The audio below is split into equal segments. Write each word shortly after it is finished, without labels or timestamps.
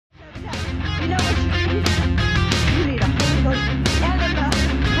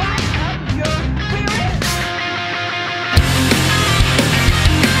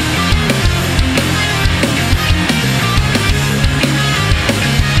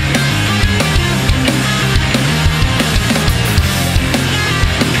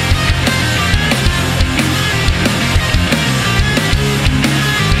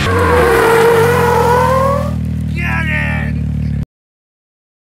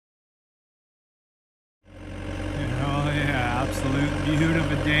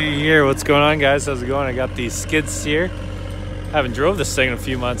Jay here. What's going on, guys? How's it going? I got these skid steer. Haven't drove this thing in a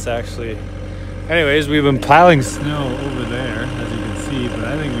few months, actually. Anyways, we've been piling snow over there, as you can see, but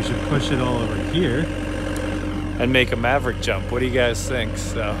I think we should push it all over here and make a Maverick jump. What do you guys think?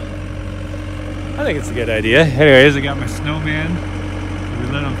 So, I think it's a good idea. Anyways, I got my snowman. We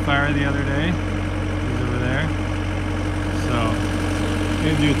lit on fire the other day. He's over there. So, I'm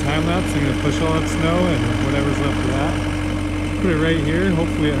gonna do a time lapse. I'm gonna push all that snow and whatever's left of that. Put it right here.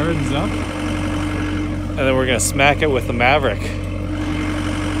 Hopefully it hardens up. And then we're gonna smack it with the Maverick.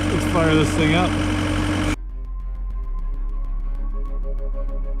 Let's fire this thing up.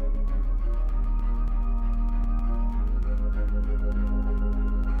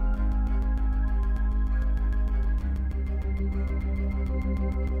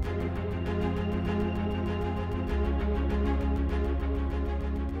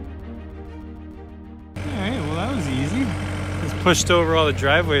 Alright, well that was easy. Just pushed over all the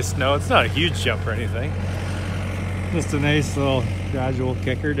driveway snow. It's not a huge jump or anything. Just a nice little gradual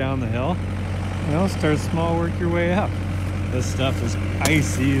kicker down the hill. You know, start small, work your way up. This stuff is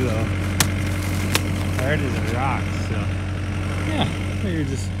icy though. Hard as a rock, so yeah, I figured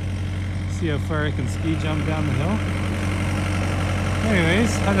just see how far I can ski jump down the hill.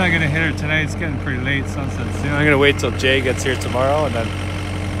 Anyways, I'm not gonna hit her tonight. It's getting pretty late, sunset soon. I'm gonna wait till Jay gets here tomorrow and then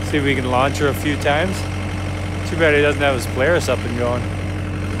see if we can launch her a few times. Too bad he doesn't have his Polaris up and going.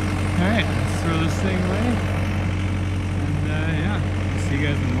 Alright, let's throw this thing away. And yeah, I'll see you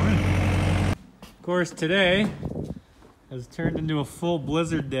guys in the morning. Of course, today has turned into a full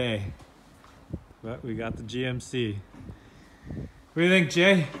blizzard day. But we got the GMC. What do you think,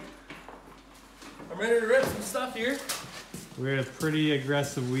 Jay? I'm ready to rip some stuff here. We had a pretty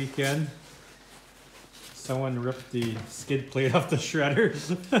aggressive weekend. Someone ripped the skid plate off the shredder.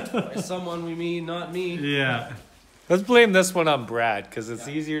 By someone we mean not me. Yeah. Let's blame this one on Brad, because it's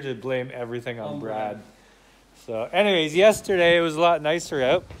easier to blame everything on Brad. So anyways, yesterday it was a lot nicer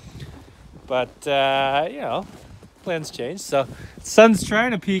out. But, you know, plans changed. So sun's trying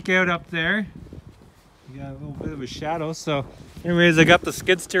to peek out up there. You got a little bit of a shadow. So anyways, I got the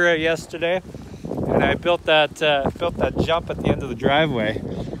skid steer out yesterday. And I built that jump at the end of the driveway.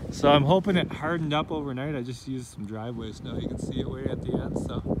 So I'm hoping it hardened up overnight. I just used some driveway snow. You can see it way at the end.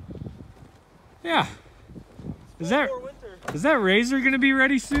 So yeah, is that Razor gonna be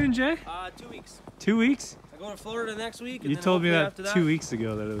ready soon, Jay? 2 weeks. 2 weeks? I go to Florida next week. You told me that 2 weeks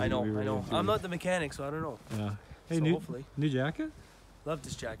ago that it was I know. gonna be ready. I know. I'm not the mechanic, so I don't know. Yeah. Hey, so new, hopefully. New jacket? Love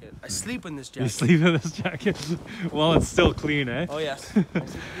this jacket. I sleep in this jacket. You sleep in this jacket? Well, it's still clean, eh? Oh yes.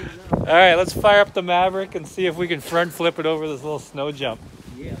 All right, let's fire up the Maverick and see if we can front flip it over this little snow jump.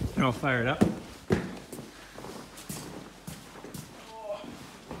 Yeah. I'll fire it up.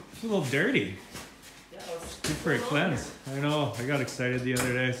 It's a little dirty. Yeah, good for a cleanse. I know. I got excited the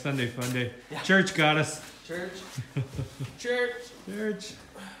other day. Sunday fun day. Yeah. Church got us. Church. Church. Church.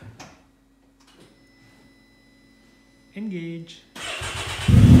 Engage.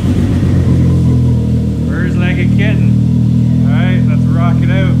 Purrs like a kitten. Alright, let's rock it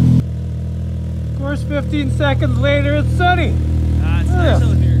out. Of course, 15 seconds later, it's sunny. It's nice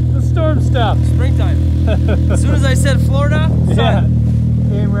out here. The storm stopped. Springtime. As soon as I said Florida, sun. Yeah,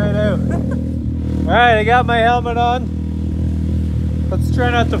 came right out. Alright, I got my helmet on. Let's try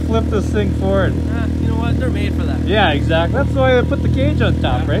not to flip this thing forward. You know what? They're made for that. Yeah, exactly. That's why they put the cage on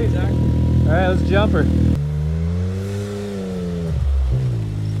top, right? Exactly. Alright, let's jump her.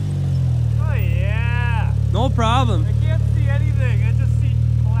 No problem. I can't see anything, I just see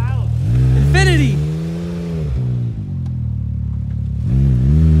clouds. Infinity.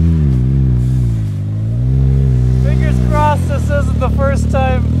 Fingers crossed this isn't the first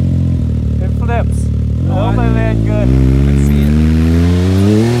time it flips. I hope I land good. Let's see it.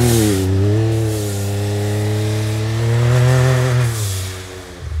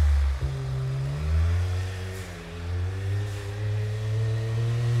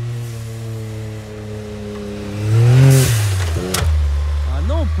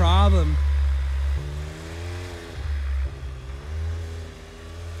 No problem.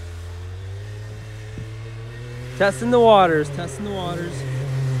 Testing the waters, testing the waters.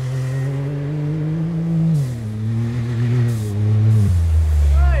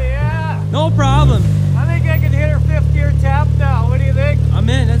 Oh yeah! No problem. I think I can hit her 5th gear tap now. What do you think? I'm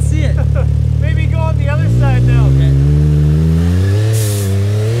in, let's see it. Maybe go on the other side now. Okay.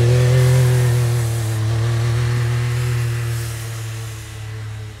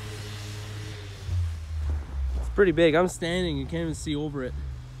 Pretty big. I'm standing, you can't even see over it.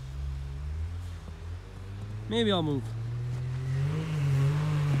 Maybe I'll move.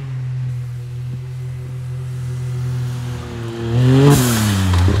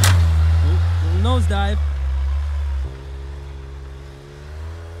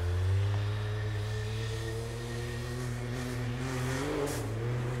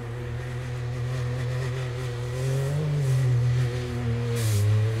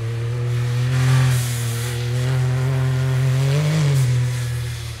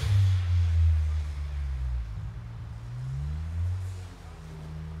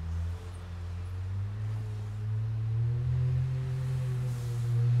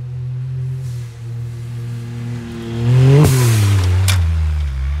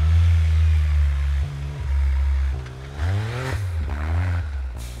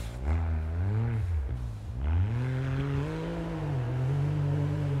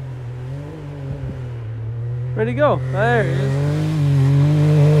 Where'd he go? Oh, there he is.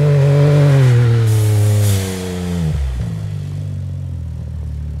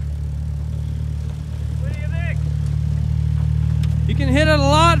 What do you think? You can hit it a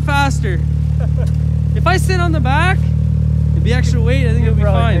lot faster. If I sit on the back, it'd be extra weight, I think it'll be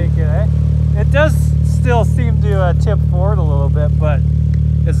fine. Make it, eh? It does still seem to tip forward a little bit, but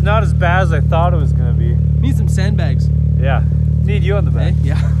it's not as bad as I thought it was going to be. Need some sandbags. Yeah. Need you on the back. Okay?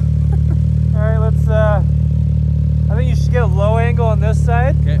 Yeah. Alright, let's I think you should get a low angle on this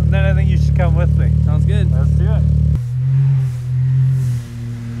side, okay, and then I think you should come with me. Sounds good. Let's do it.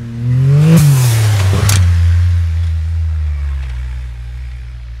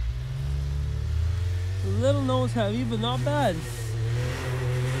 A little nose heavy, but not bad.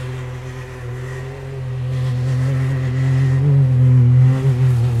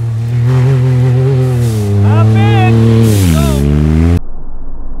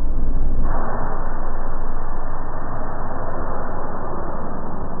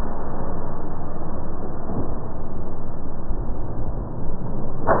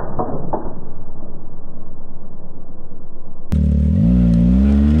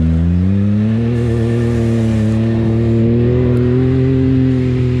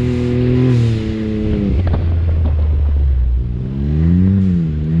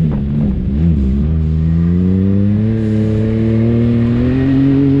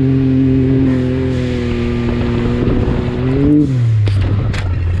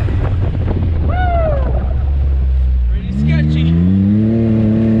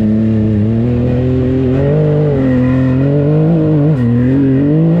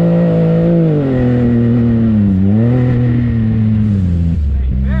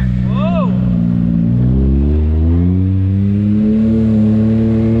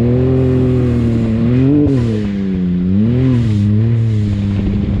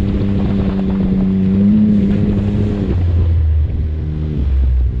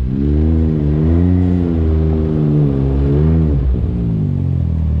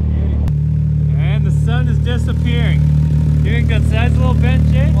 Disappearing. You think that side's a little bent,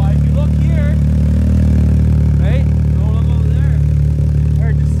 Jay? Well, if you look here, right? Don't look over there.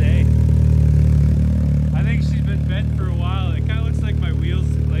 Hard to say. I think she's been bent for a while. It kind of looks like my wheels,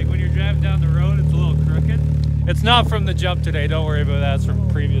 like when you're driving down the road, it's a little crooked. It's not from the jump today, don't worry about that, it's from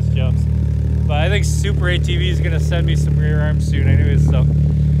previous jumps. But I think Super ATV is gonna send me some rear arms soon anyways, so.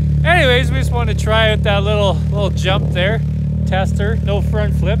 Anyways, we just wanted to try out that little jump there. Tester, no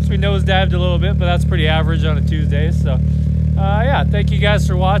front flips. We nosedived a little bit, but that's pretty average on a Tuesday. So yeah, thank you guys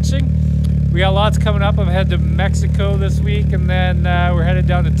for watching. We got lots coming up. I'm headed to Mexico this week, and then we're headed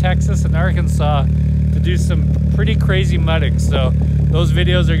down to Texas and Arkansas to do some pretty crazy mudding. So those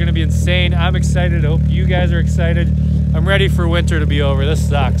videos are going to be insane. I'm excited. I hope you guys are excited. I'm ready for winter to be over. This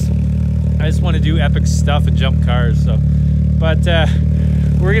sucks. I just want to do epic stuff and jump cars. So, but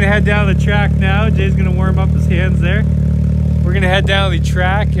we're going to head down the track now. Jay's going to warm up his hands there. We're gonna head down the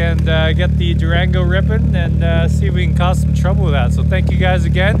track and get the Durango ripping and see if we can cause some trouble with that. So thank you guys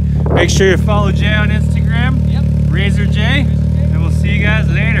again. Make sure you follow Jay on Instagram. Yep. Razor Jay. And we'll see you guys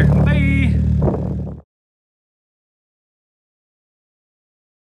later. Bye.